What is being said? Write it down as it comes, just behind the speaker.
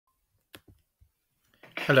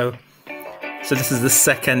Hello. So this is the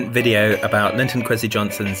second video about Linton Kwesi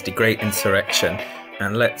Johnson's The Great Insurrection,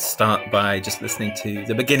 and let's start by just listening to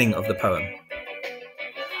the beginning of the poem. It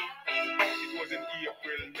was in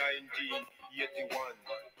April 1981,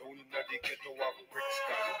 down in the ghetto of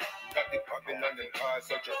Brixton, that the Babylon and caused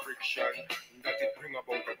such a friction, that it bring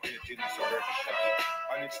about a great insurrection,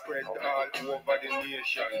 and it spread all over the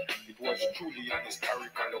nation. It was truly an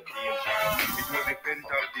historical occasion. It was the event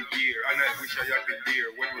of the year, and I wish I had been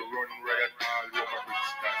there when we run riot all over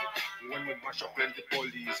Brixton, when we mash up in the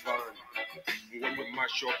police van, when we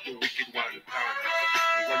mash up the wicked one plan,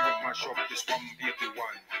 when we mash up the swamp 81.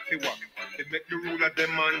 They what? They make the ruler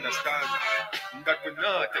them understand that we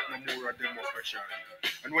not take no more of them oppression.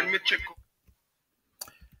 And when we check.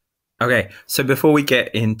 Okay, so before we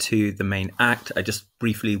get into the main act, I just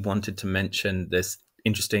briefly wanted to mention this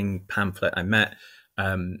interesting pamphlet I met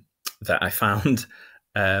that I found.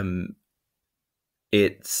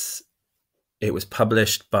 It was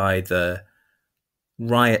published by the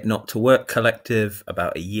Riot Not to Work collective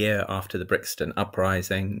about a year after the Brixton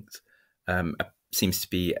uprisings. Seems to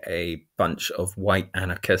be a bunch of white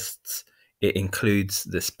anarchists. It includes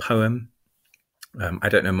this poem. I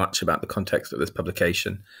don't know much about the context of this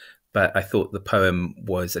publication, but I thought the poem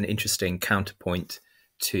was an interesting counterpoint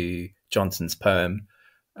to Johnson's poem,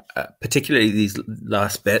 particularly these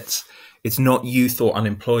last bits. It's not youth or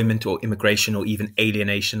unemployment or immigration or even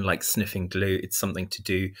alienation like sniffing glue. It's something to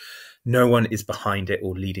do. No one is behind it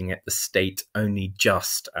or leading it. The state only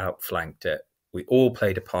just outflanked it. We all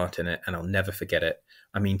played a part in it, and I'll never forget it.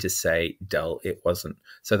 I mean to say, dull it wasn't.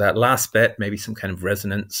 So that last bit, maybe some kind of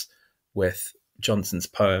resonance with Johnson's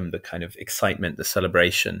poem, the kind of excitement, the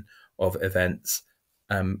celebration of events,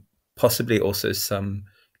 possibly also some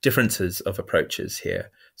differences of approaches here.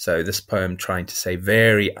 So this poem trying to say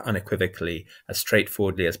very unequivocally, as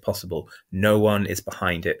straightforwardly as possible, no one is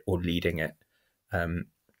behind it or leading it.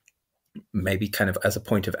 Maybe kind of as a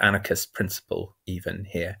point of anarchist principle even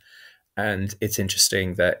here. And it's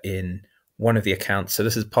interesting that in one of the accounts, so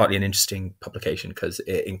this is partly an interesting publication because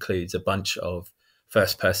it includes a bunch of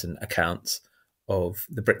first-person accounts of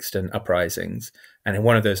the Brixton uprisings. And in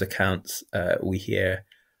one of those accounts, we hear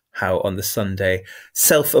how on the Sunday,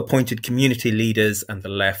 self-appointed community leaders and the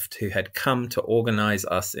left who had come to organize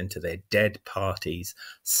us into their dead parties,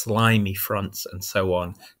 slimy fronts and so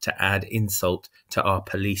on, to add insult to our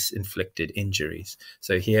police-inflicted injuries.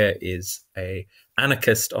 So here is a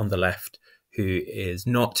anarchist on the left who is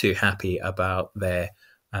not too happy about their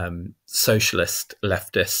socialist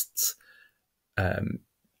leftists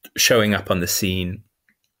showing up on the scene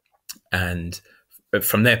and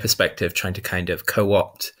from their perspective trying to kind of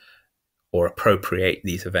co-opt or appropriate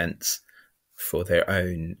these events for their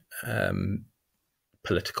own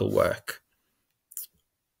political work.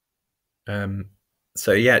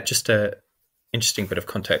 So yeah, just a interesting bit of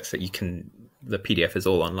context that the PDF is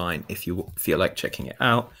all online if you feel like checking it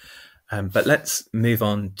out. But let's move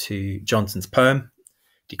on to Johnson's poem,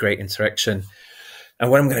 The Great Insurrection. And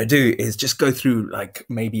what I'm going to do is just go through like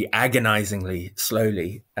maybe agonizingly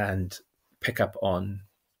slowly and pick up on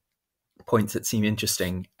points that seem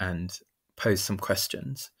interesting and pose some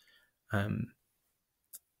questions. I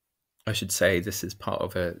should say this is part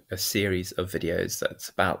of a series of videos that's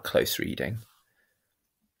about close reading.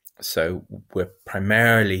 So we're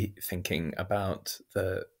primarily thinking about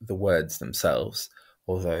the words themselves,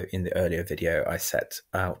 although in the earlier video I set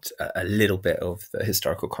out a little bit of the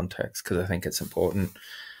historical context because I think it's important.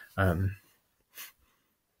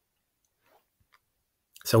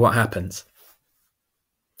 So what happens?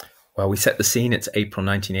 Well, we set the scene. It's April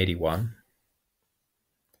 1981.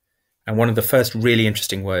 And one of the first really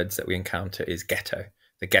interesting words that we encounter is ghetto,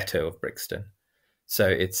 the ghetto of Brixton. So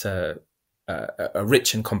it's a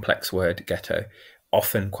rich and complex word, ghetto,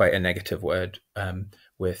 often quite a negative word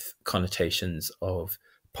with connotations of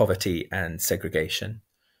poverty and segregation.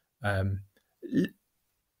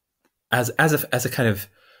 As a kind of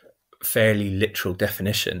fairly literal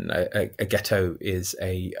definition, a ghetto is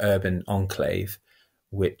a urban enclave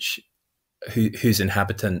whose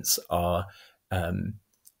inhabitants are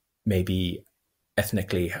maybe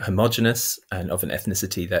ethnically homogenous and of an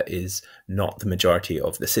ethnicity that is not the majority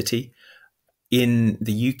of the city. In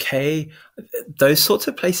the UK, those sorts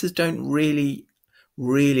of places don't really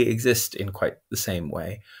exist in quite the same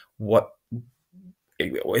way.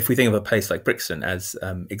 If we think of a place like Brixton as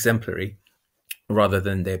exemplary, rather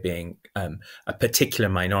than there being a particular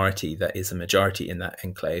minority that is a majority in that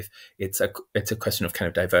enclave, it's a question of kind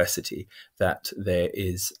of diversity, that there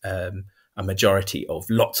is a majority of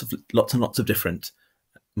lots and lots of different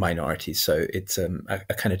minorities. So it's a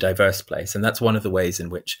kind of diverse place, and that's one of the ways in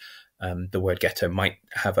which the word ghetto might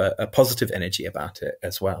have a positive energy about it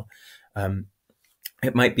as well.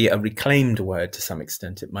 It might be a reclaimed word to some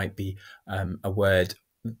extent. It might be a word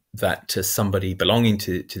that to somebody belonging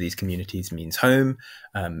to these communities means home,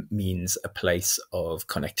 means a place of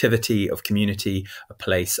connectivity, of community, a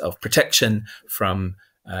place of protection from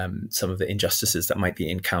some of the injustices that might be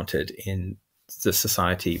encountered in the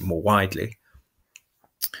society more widely.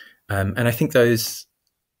 And I think those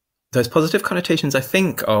positive connotations, I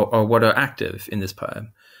think, are what are active in this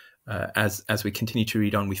poem. As we continue to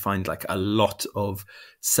read on, we find like a lot of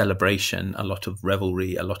celebration, a lot of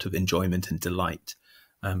revelry, a lot of enjoyment and delight.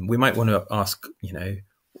 We might want to ask,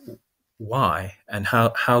 why, and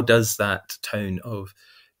how does that tone of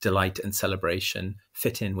delight and celebration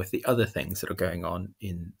fit in with the other things that are going on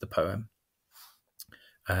in the poem?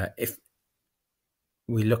 If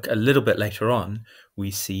we look a little bit later on,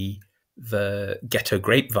 we see the ghetto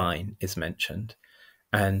grapevine is mentioned.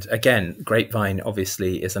 And again, grapevine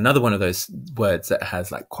obviously is another one of those words that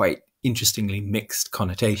has like quite interestingly mixed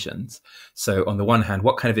connotations. So on the one hand,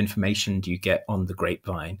 what kind of information do you get on the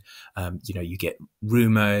grapevine? You get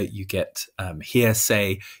rumor, you get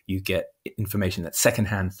hearsay, you get information that's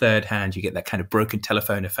secondhand, third hand, you get that kind of broken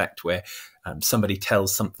telephone effect where somebody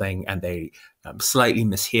tells something and they slightly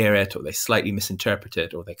mishear it, or they slightly misinterpret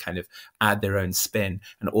it, or they kind of add their own spin,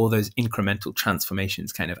 and all those incremental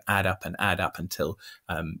transformations kind of add up until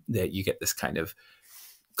you get this kind of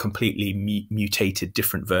completely mutated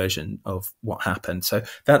different version of what happened. So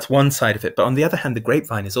that's one side of it. But on the other hand, the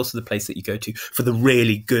grapevine is also the place that you go to for the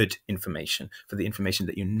really good information, for the information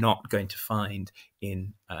that you're not going to find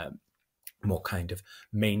in more kind of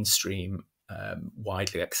mainstream,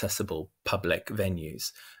 widely accessible public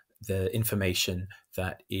venues. The information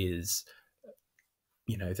that is,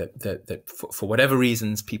 that for whatever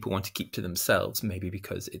reasons people want to keep to themselves, maybe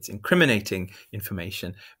because it's incriminating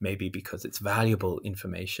information, maybe because it's valuable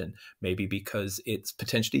information, maybe because it's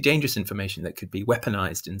potentially dangerous information that could be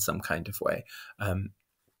weaponized in some kind of way.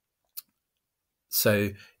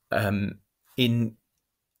 In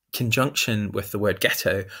conjunction with the word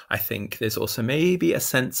ghetto, I think there's also maybe a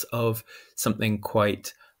sense of something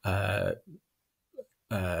quite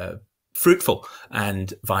fruitful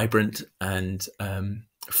and vibrant and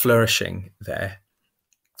flourishing there.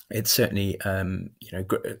 It's certainly,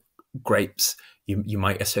 grapes you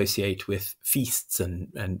might associate with feasts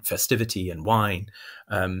and festivity and wine,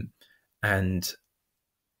 and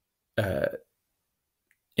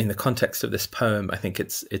in the context of this poem, I think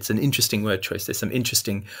it's an interesting word choice. There's some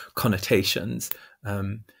interesting connotations,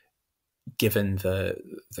 given the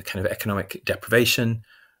kind of economic deprivation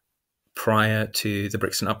prior to the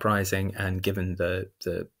Brixton Uprising, and given the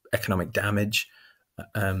economic damage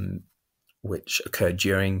which occurred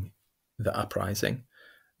during the uprising.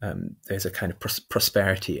 There's a kind of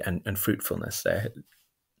prosperity and fruitfulness there.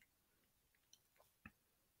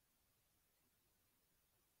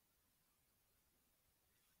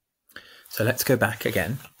 So let's go back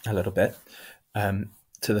again a little bit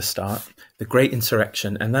to the start. The Great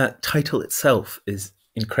Insurrection, and that title itself is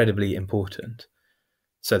incredibly important.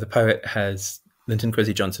 So the poet Linton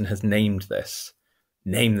Kwesi Johnson has named this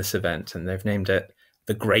event, and they've named it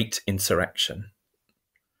The Great Insurrection.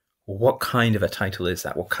 What kind of a title is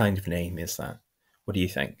that? What kind of name is that? What do you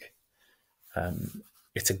think?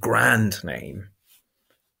 It's a grand name.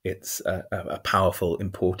 It's a powerful,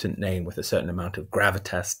 important name with a certain amount of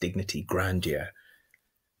gravitas, dignity, grandeur.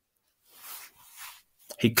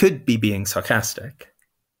 He could be being sarcastic.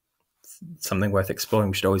 Something worth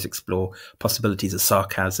exploring. We should always explore possibilities of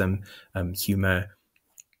sarcasm, humor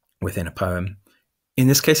within a poem. In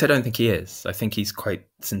this case, I don't think he is. I think he's quite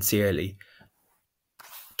sincerely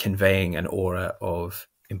conveying an aura of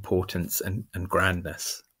importance and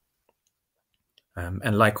grandness.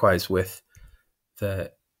 And likewise with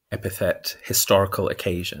the epithet historical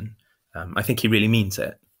occasion. I think he really means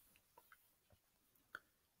it.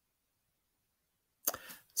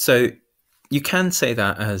 So you can say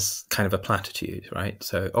that as kind of a platitude, right?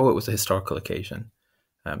 So, it was a historical occasion.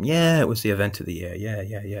 It was the event of the year. Yeah,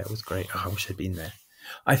 it was great. I wish I'd been there.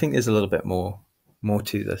 I think there's a little bit more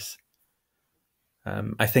to this.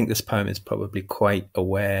 I think this poem is probably quite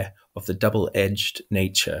aware of the double-edged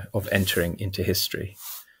nature of entering into history.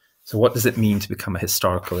 So what does it mean to become a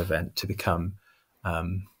historical event, to become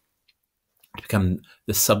the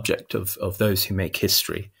subject of those who make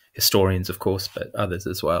history? Historians, of course, but others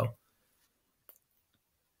as well.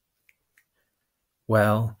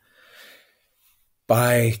 Well,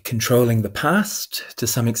 by controlling the past, to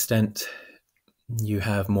some extent, you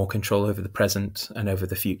have more control over the present and over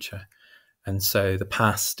the future. And so the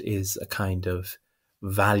past is a kind of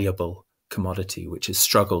valuable commodity which is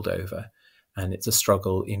struggled over, and it's a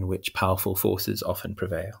struggle in which powerful forces often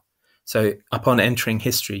prevail. So upon entering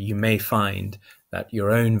history, you may find that your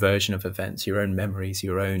own version of events, your own memories,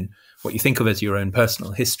 your own, what you think of as your own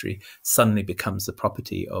personal history, suddenly becomes the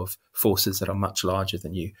property of forces that are much larger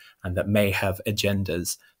than you and that may have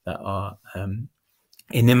agendas that are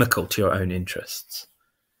inimical to your own interests.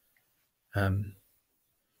 I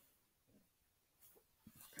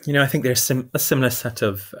think there's a similar set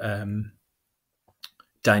of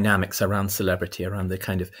dynamics around celebrity, around the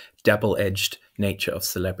kind of double-edged nature of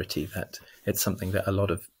celebrity, that it's something that a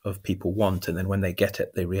lot of people want, and then when they get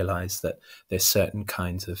it, they realize that there's certain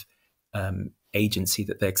kinds of agency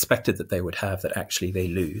that they expected that they would have that actually they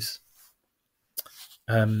lose.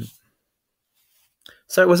 So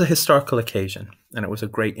it was a historical occasion, and it was a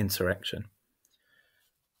great insurrection.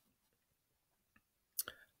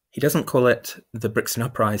 He doesn't call it the Brixton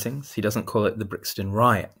Uprisings. He doesn't call it the Brixton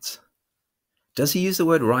Riots. Does he use the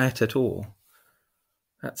word riot at all?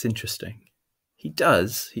 That's interesting. He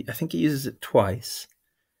does. I think he uses it twice.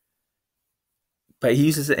 But he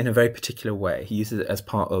uses it in a very particular way. He uses it as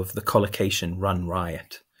part of the collocation run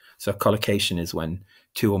riot. So a collocation is when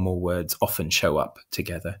two or more words often show up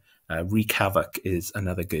together. Wreak havoc is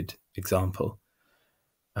another good example.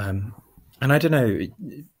 And I don't know,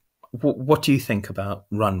 what do you think about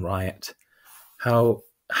run riot? How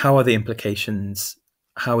are the implications?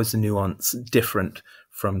 How is the nuance different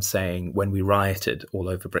from saying when we rioted all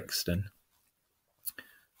over Brixton?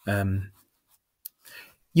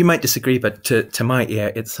 You might disagree, but to my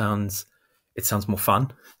ear, it sounds more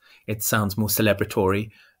fun. It sounds more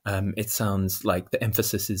celebratory. It sounds like the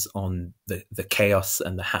emphasis is on the chaos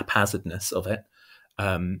and the haphazardness of it,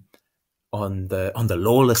 on the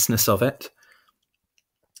lawlessness of it,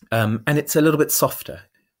 and it's a little bit softer.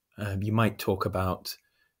 You might talk about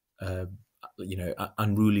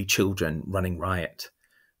unruly children running riot.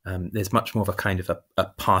 There's much more of a kind of a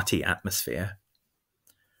party atmosphere.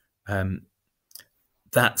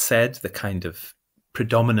 That said, the kind of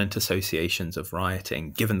predominant associations of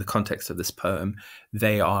rioting, given the context of this poem,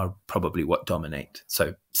 they are probably what dominate.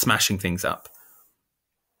 So smashing things up.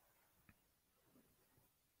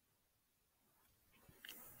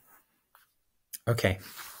 Okay.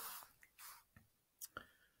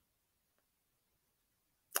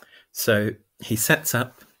 So he sets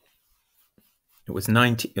up, it was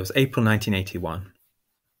April 1981,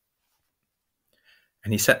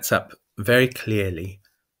 and he sets up very clearly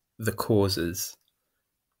the causes,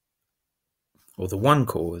 or the one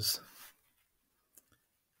cause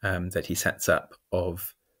that he sets up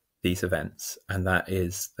of these events, and that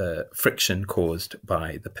is the friction caused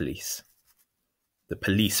by the police. The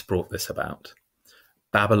police brought this about.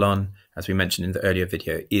 Babylon, as we mentioned in the earlier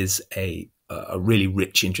video, is a really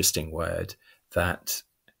rich, interesting word that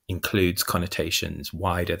includes connotations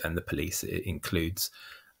wider than the police. It includes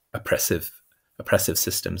oppressive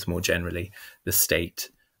systems more generally, the state,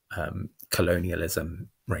 colonialism,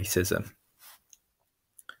 racism.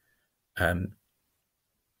 But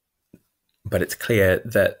it's clear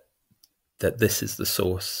that this is the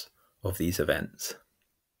source of these events.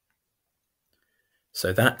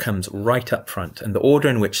 So that comes right up front, and the order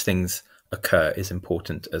in which things occur is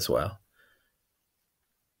important as well.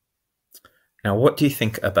 Now, what do you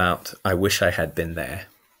think about "I wish I had been there"?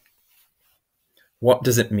 What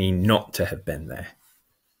does it mean not to have been there?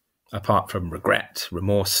 Apart from regret,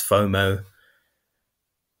 remorse, FOMO,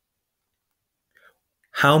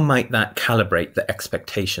 how might that calibrate the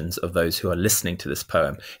expectations of those who are listening to this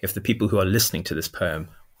poem if the people who are listening to this poem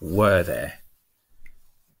were there?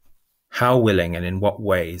 How willing and in what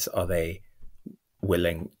ways are they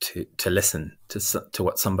willing to listen to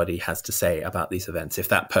what somebody has to say about these events if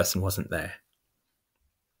that person wasn't there?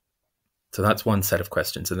 So that's one set of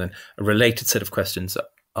questions. And then a related set of questions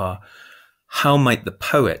are, how might the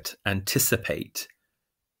poet anticipate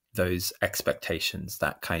those expectations,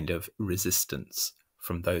 that kind of resistance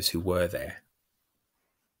from those who were there?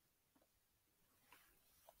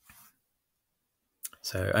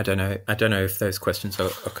 So I don't know if those questions are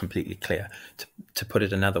completely clear. To put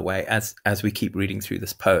it another way, as we keep reading through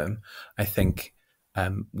this poem, I think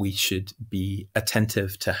we should be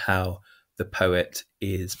attentive to how the poet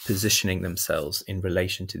is positioning themselves in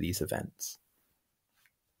relation to these events,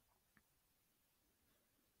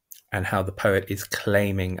 and how the poet is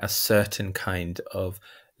claiming a certain kind of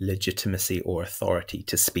legitimacy or authority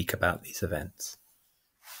to speak about these events.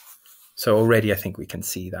 So already I think we can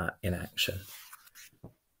see that in action.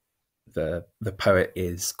 The poet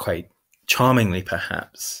is quite charmingly,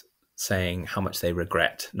 perhaps, saying how much they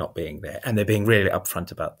regret not being there, and they're being really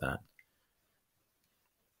upfront about that.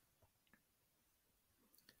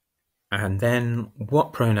 And then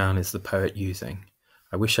what pronoun is the poet using?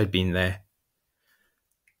 I wish I'd been there.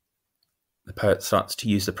 The poet starts to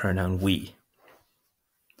use the pronoun we.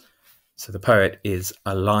 So the poet is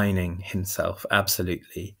aligning himself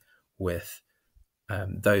absolutely with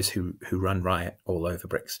those who run riot all over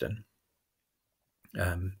Brixton.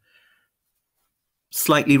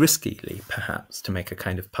 Slightly riskily, perhaps, to make a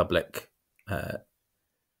kind of public to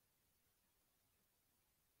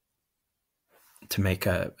make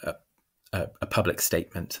a public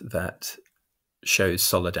statement that shows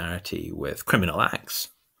solidarity with criminal acts.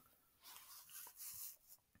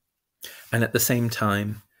 And at the same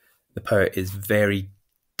time, the poet is very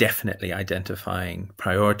definitely identifying,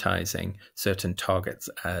 prioritizing certain targets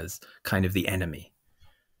as kind of the enemy.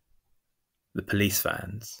 The police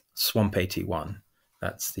vans, Swamp 81,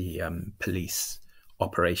 that's the police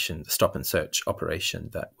operation, the stop and search operation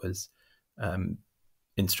that was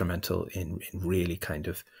instrumental in really kind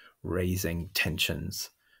of raising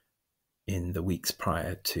tensions in the weeks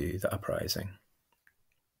prior to the uprising.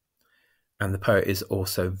 And the poet is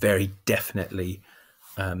also very definitely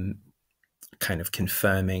kind of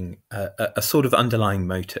confirming a sort of underlying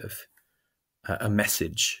motive, a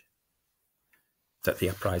message that the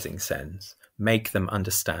uprising sends. Make them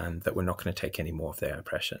understand that we're not going to take any more of their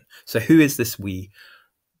oppression. So who is this we?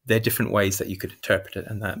 There are different ways that you could interpret it,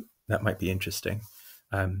 and that might be interesting.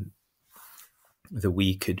 The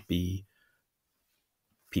we could be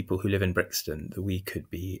people who live in Brixton. The we could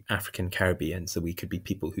be African Caribbeans. The we could be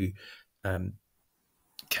people who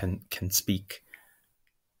can speak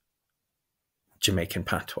Jamaican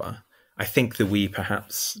patois. I think the we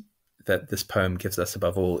perhaps that this poem gives us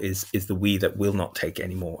above all is the we that will not take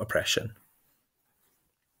any more oppression.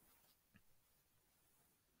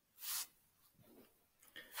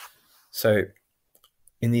 So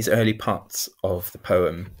in these early parts of the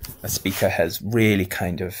poem, a speaker has really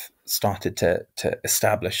kind of started to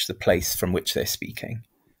establish the place from which they're speaking.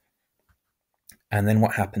 And then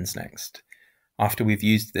what happens next? After we've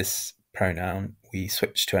used this pronoun, we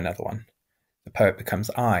switch to another one. The poet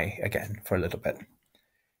becomes I again for a little bit.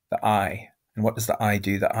 The I. And what does the I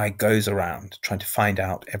do? The I goes around trying to find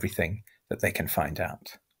out everything that they can find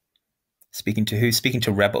out. Speaking to who? Speaking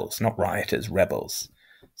to rebels, not rioters, rebels.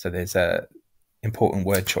 So there's a important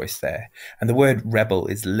word choice there. And the word rebel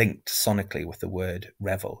is linked sonically with the word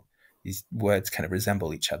revel. These words kind of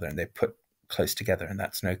resemble each other and they're put close together, and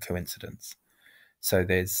that's no coincidence. So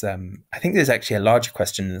there's, I think there's actually a larger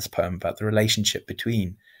question in this poem about the relationship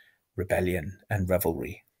between rebellion and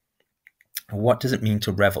revelry. What does it mean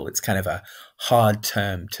to revel? It's kind of a hard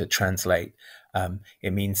term to translate.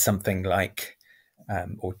 It means something like,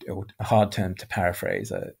 or a hard term to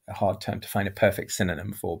paraphrase, a hard term to find a perfect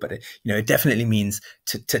synonym for, but it definitely means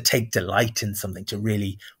to take delight in something, to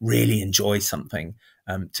really, really enjoy something,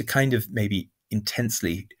 to kind of maybe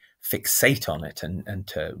intensely fixate on it and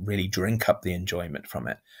to really drink up the enjoyment from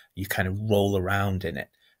it. You kind of roll around in it.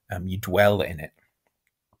 You dwell in it.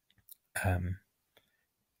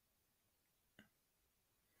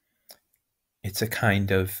 It's a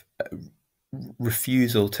kind of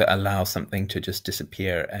refusal to allow something to just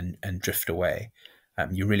disappear and drift away.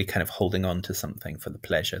 You're really kind of holding on to something for the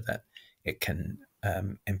pleasure that it can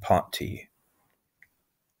impart to you.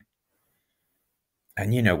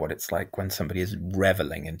 And you know what it's like when somebody is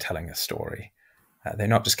reveling in telling a story. They're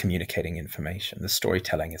not just communicating information. The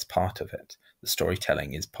storytelling is part of it. The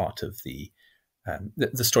storytelling is part of the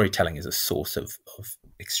storytelling is a source of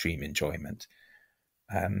extreme enjoyment.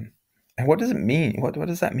 And what does it mean? What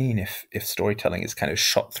does that mean if storytelling is kind of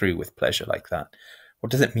shot through with pleasure like that? What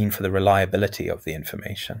does it mean for the reliability of the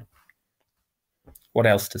information? What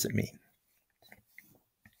else does it mean?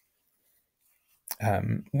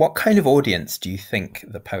 What kind of audience do you think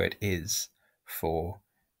the poet is for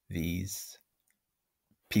these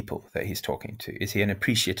people that he's talking to? Is he an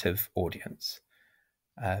appreciative audience?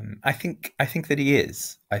 I think that he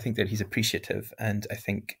is. I think that he's appreciative, and I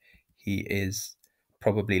think he is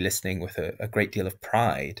probably listening with a great deal of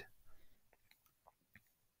pride.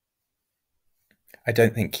 I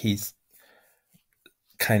don't think he's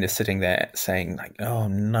kind of sitting there saying like, "Oh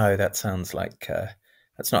no, that sounds like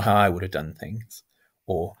that's not how I would have done things,"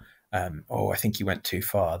 or "Oh, I think you went too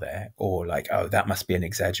far there," or like, "Oh, that must be an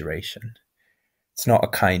exaggeration." It's not a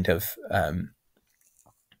kind of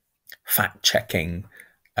fact-checking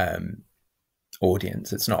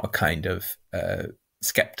audience. It's not a kind of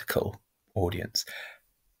skeptical audience.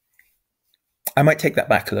 I might take that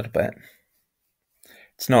back a little bit.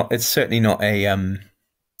 It's certainly not a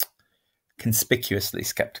conspicuously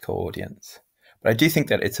skeptical audience, but I do think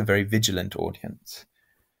that it's a very vigilant audience.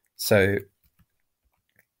 So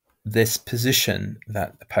this position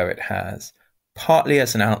that the poet has, partly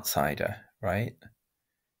as an outsider, right?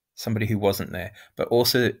 Somebody who wasn't there, but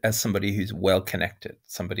also as somebody who's well connected,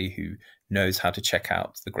 somebody who knows how to check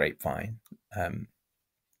out the grapevine.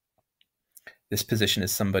 This position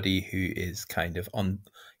is somebody who is kind of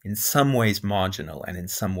in some ways marginal and in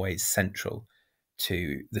some ways central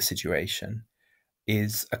to the situation,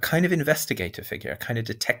 is a kind of investigator figure, a kind of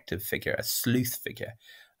detective figure, a sleuth figure.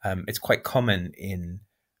 It's quite common in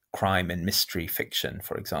crime and mystery fiction,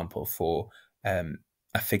 for example, for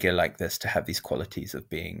a figure like this to have these qualities of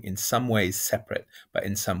being in some ways separate, but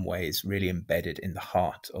in some ways really embedded in the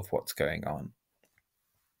heart of what's going on.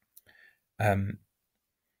 And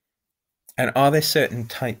are there certain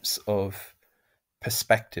types of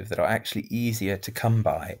perspective that are actually easier to come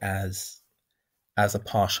by as a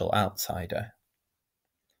partial outsider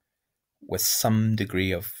with some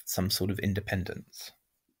degree of some sort of independence?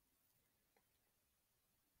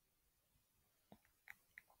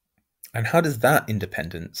 And how does that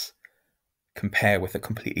independence compare with a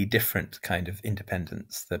completely different kind of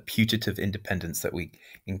independence, the putative independence that we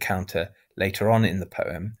encounter later on in the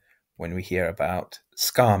poem when we hear about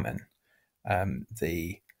Scarman,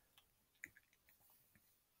 the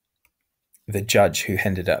judge who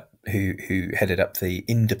headed up the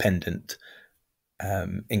independent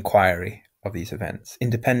inquiry of these events.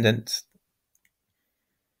 Independent,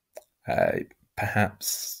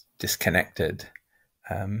 perhaps disconnected,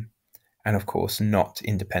 and of course not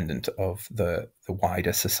independent of the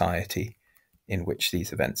wider society in which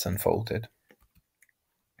these events unfolded.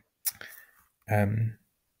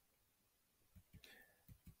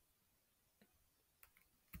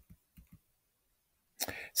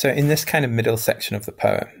 So in this kind of middle section of the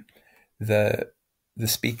poem, the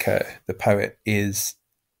speaker, the poet, is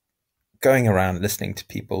going around listening to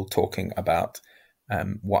people talking about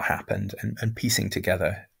what happened and piecing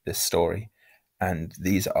together this story. And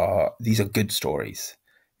these are good stories.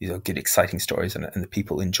 These are good, exciting stories, and the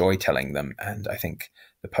people enjoy telling them. And I think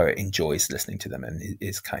the poet enjoys listening to them and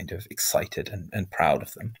is kind of excited and proud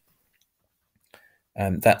of them.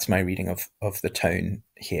 That's my reading of the tone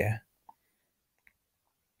here.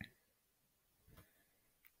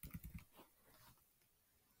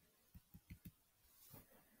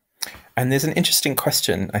 And there's an interesting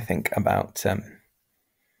question, I think, about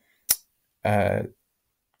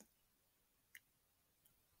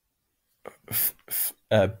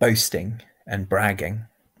boasting and bragging.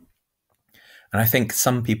 And I think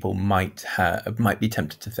some people might be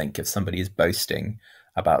tempted to think if somebody is boasting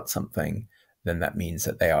about something, then that means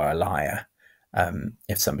that they are a liar.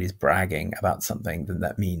 If somebody's bragging about something, then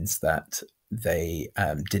that means that they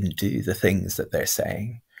didn't do the things that they're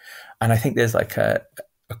saying. And I think there's like a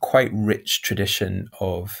quite rich tradition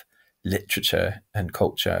of literature and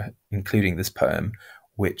culture, including this poem,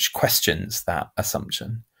 which questions that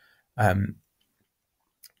assumption.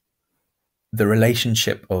 The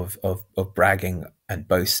relationship of bragging and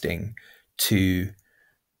boasting to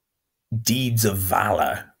deeds of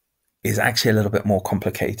valor is actually a little bit more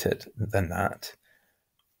complicated than that.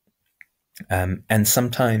 And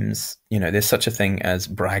sometimes, there's such a thing as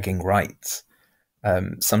bragging rights.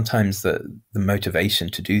 Sometimes the motivation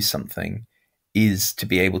to do something is to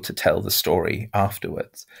be able to tell the story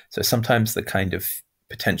afterwards. So sometimes the kind of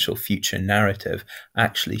potential future narrative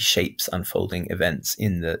actually shapes unfolding events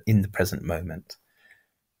in the present moment.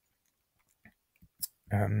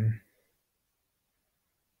 And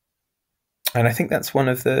I think that's one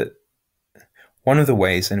of the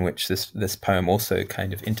ways in which this poem also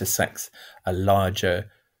kind of intersects a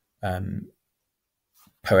larger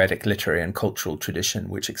poetic, literary, and cultural tradition,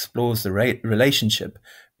 which explores the relationship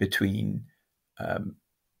between,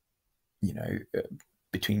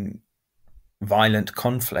 between violent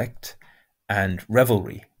conflict and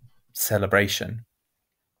revelry, celebration,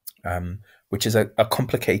 which is a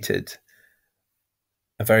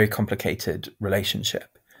very complicated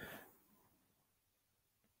relationship.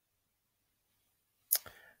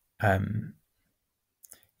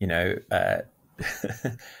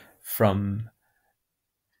 From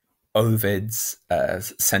Ovid's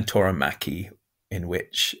Centauromachy, in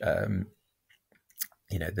which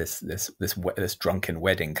this drunken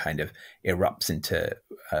wedding kind of erupts into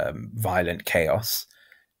violent chaos,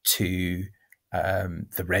 to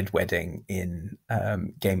the Red Wedding in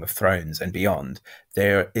Game of Thrones and beyond.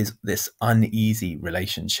 There is this uneasy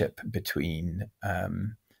relationship between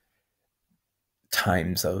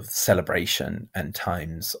times of celebration and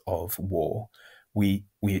times of war. We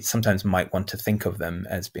sometimes might want to think of them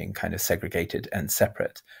as being kind of segregated and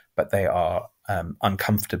separate, but they are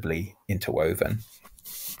uncomfortably interwoven.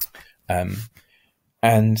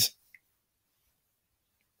 And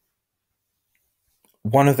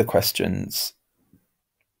one of the questions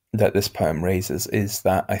that this poem raises is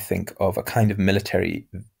that I think of a kind of military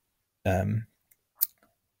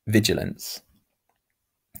vigilance,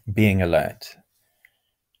 being alert.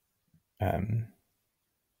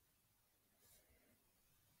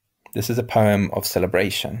 This is a poem of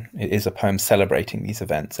celebration. It is a poem celebrating these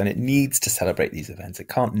events, and it needs to celebrate these events. It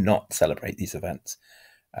can't not celebrate these events.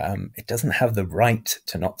 It doesn't have the right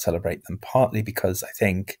to not celebrate them, partly because I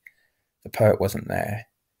think the poet wasn't there.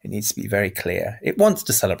 It needs to be very clear. It wants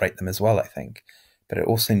to celebrate them as well, I think, but it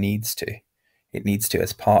also needs to. It needs to,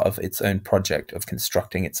 as part of its own project of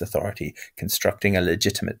constructing its authority, constructing a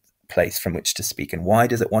legitimate place from which to speak. And why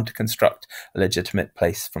does it want to construct a legitimate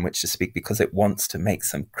place from which to speak? Because it wants to make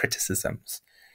some criticisms